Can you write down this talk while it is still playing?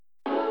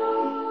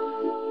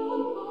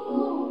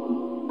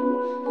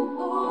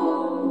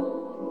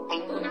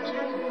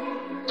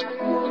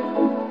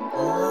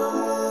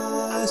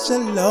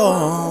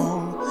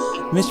Shalom,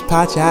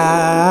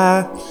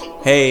 Mishpacha.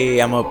 Hey,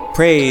 I'ma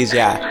praise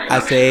ya. I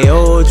say,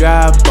 oh,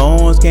 dry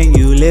bones, can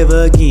you live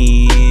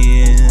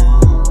again?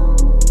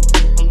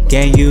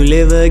 Can you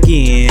live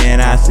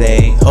again? I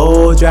say,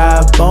 oh,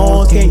 dry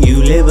bones, can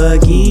you live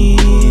again?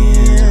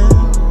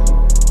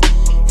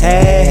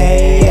 Hey,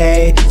 hey,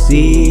 hey,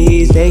 see,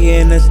 he's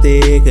taking a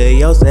stick of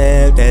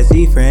Yosef, that's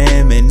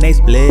Ephraim, and they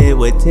split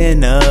with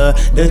 10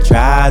 of the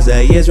tribes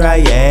of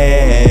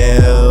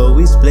Israel.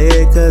 We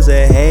split cause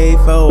of hate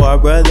for our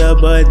brother,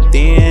 but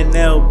then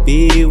there'll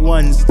be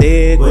one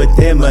stick with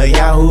them of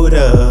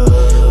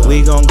Yahudah.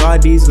 We gon'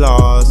 guard these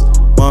laws,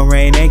 one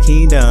reign and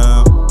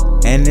kingdom,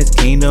 and this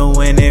kingdom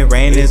when it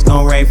rain, it's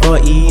gon' rain for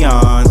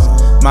eons.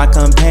 My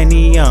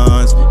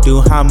companions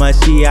do how much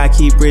I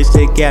keep bridge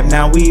the gap,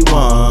 now we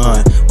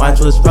won. Watch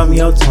what's from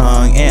your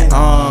tongue and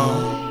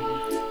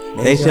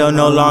they shall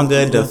no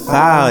longer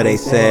defile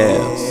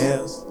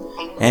themselves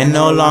and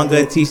no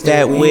longer teach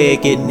that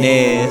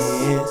wickedness.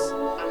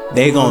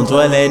 They gon'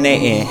 dwell in their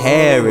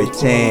inheritance.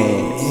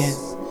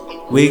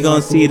 We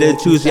gon' see the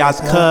truth,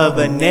 y'all's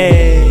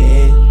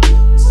covenant.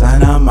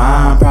 Son of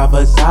mine,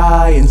 prophesy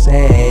and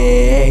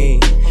say,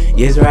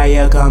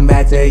 Israel, come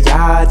back to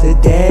y'all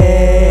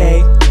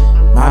today.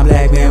 My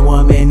black man,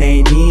 woman,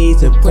 they need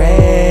to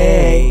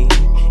pray.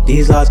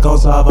 These laws gon'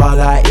 solve all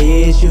our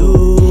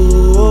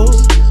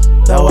issues.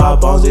 Though our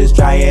bones is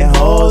dry and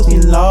holes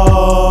and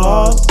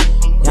lost,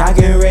 y'all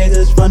can raise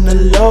us from the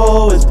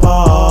lowest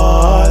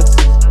parts.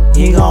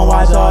 He gon'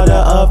 watch all the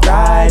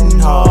upright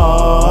and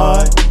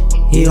hard.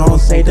 He gon'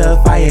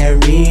 sanctify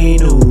and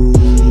renew.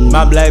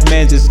 My black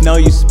man, just know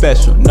you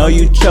special, know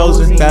you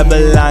chosen.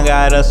 Babylon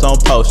got us on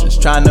potions,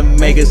 trying to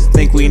make us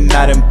think we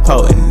not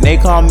important. They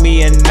call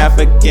me an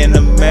African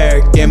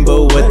American,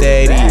 but what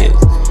that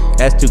is,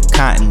 that's 2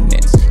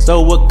 continents. So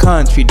what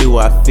country do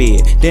I fear?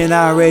 Then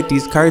I read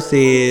these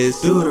curses,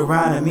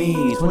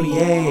 Deuteronomy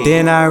 28.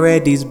 Then I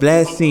read these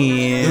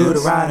blessings,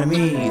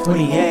 Deuteronomy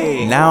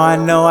 28. Now I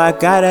know I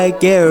gotta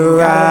get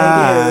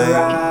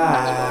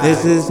right.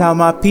 This is how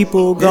my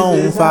people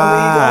gon'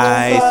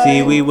 fight.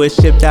 See, we was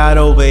shipped out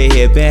over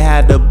here, been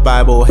had the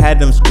Bible, had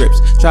them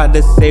scripts, tried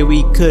to say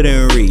we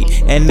couldn't read,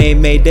 and they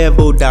made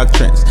devil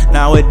doctrines.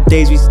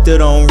 Nowadays we still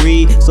don't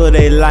read, so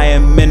they lie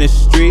in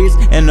ministries,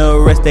 and the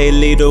rest they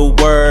lead the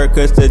word,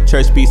 cause the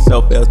church be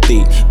so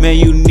filthy. Man,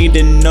 you need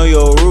to know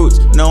your roots.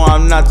 No,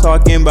 I'm not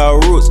talking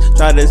about roots.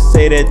 Try to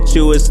say that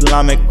you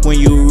Islamic when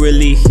you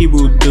really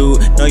Hebrew,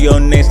 dude. No, your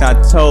name's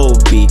not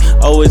Toby.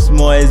 Oh, it's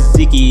more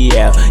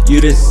Ezekiel.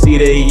 You the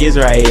seed of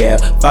Israel.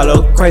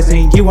 Follow Christ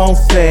and you won't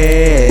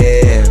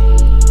fail.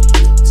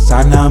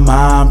 Son of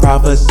mine,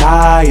 prophesy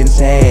and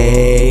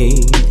say,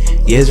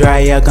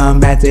 Israel, come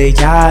back to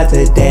y'all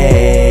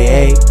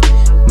today.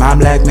 My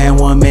black man,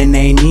 woman,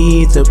 they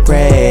need to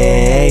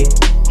pray.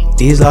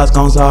 These laws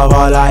gon' solve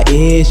all our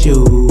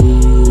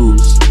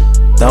issues.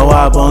 Though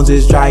our bones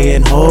is dry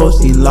and holes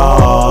he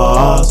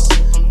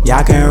lost,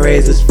 y'all can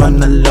raise us from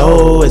the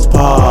lowest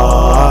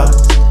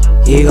parts.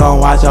 He gon'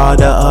 watch all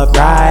the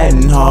upright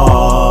and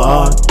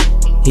hard.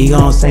 He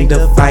gon'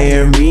 sanctify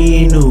and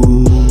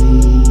renew.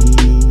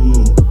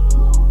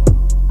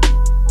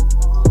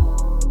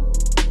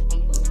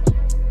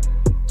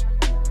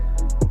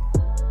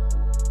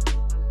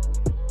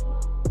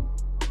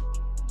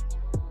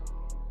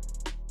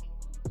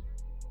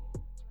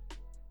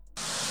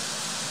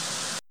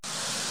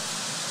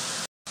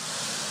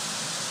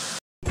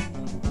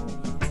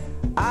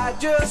 I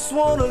just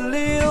wanna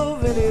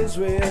live in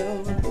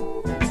Israel,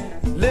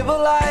 live a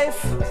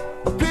life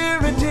of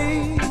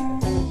purity,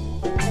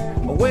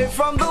 away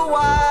from the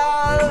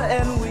wild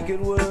and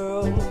wicked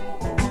world,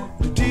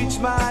 to teach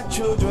my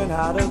children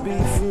how to be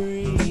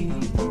free.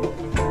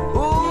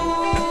 Ooh.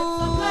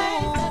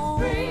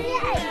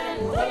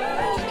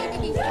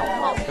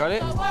 Got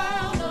it?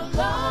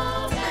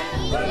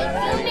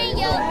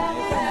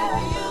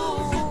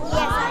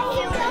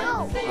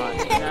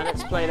 Right, now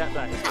let's play that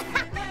back.